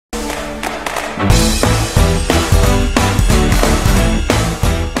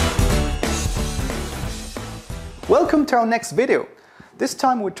Welcome to our next video. This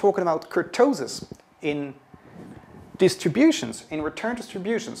time we're talking about kurtosis in distributions, in return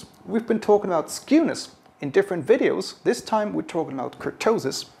distributions. We've been talking about skewness in different videos. This time we're talking about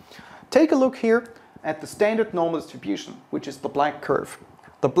kurtosis. Take a look here at the standard normal distribution, which is the black curve.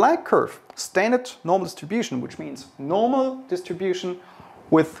 The black curve, standard normal distribution, which means normal distribution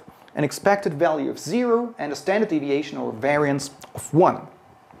with an expected value of 0 and a standard deviation or variance of 1.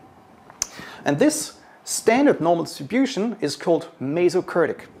 And this standard normal distribution is called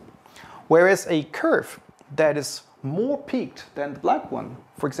mesokurtic, whereas a curve that is more peaked than the black one,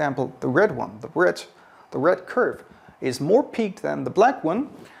 for example the red one, the red curve is more peaked than the black one,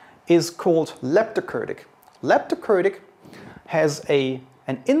 is called leptokurtic. Leptokurtic has an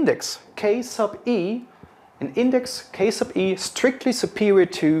index k sub e, an index k sub e strictly superior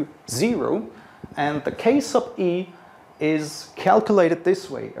to 0, and the k sub e is calculated this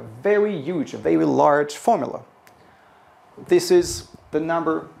way, a very huge, a very large formula. This is the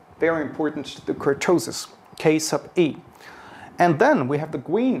number very important, the kurtosis, k sub e. And then we have the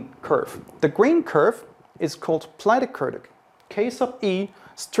green curve. The green curve is called platykurtic, k sub e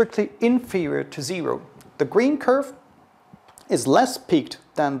strictly inferior to 0. The green curve is less peaked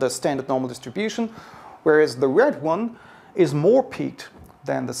than the standard normal distribution, whereas the red one is more peaked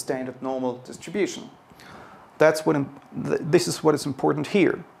than the standard normal distribution. This is what is important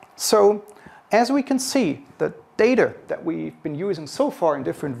here. So, as we can see, the data that we've been using so far in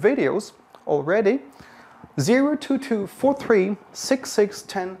different videos already, 0, 2, 2, 4, 3, 6, 6,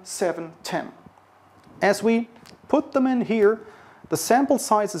 10, 7, 10. As we put them in here, the sample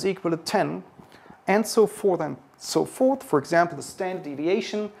size is equal to 10, and so forth and so forth. For example, the standard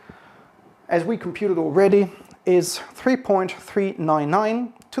deviation, as we computed already, is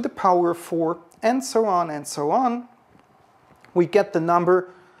 3.399 to the power of 4, and so on and so on. We get the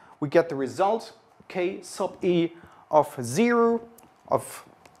number, we get the result, k sub e of 0, of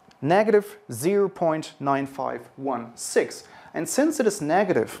negative 0.9516. And since it is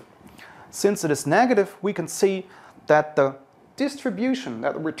negative, we can see that the distribution,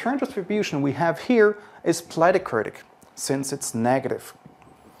 that the return distribution we have here is platykurtic, since it's negative.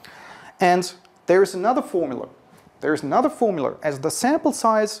 And there is another formula. There is another formula. As the sample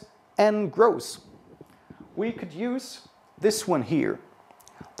size n grows, we could use this one here.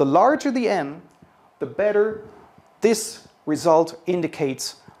 The larger the n, the better this result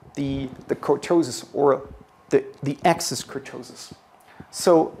indicates the kurtosis, or the axis kurtosis.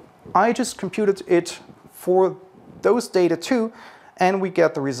 So I just computed it for those data too, and we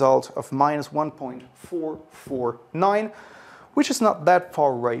get the result of minus 1.449, which is not that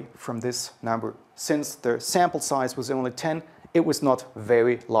far away from this number. Since the sample size was only 10, it was not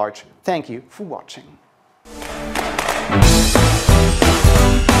very large. Thank you for watching.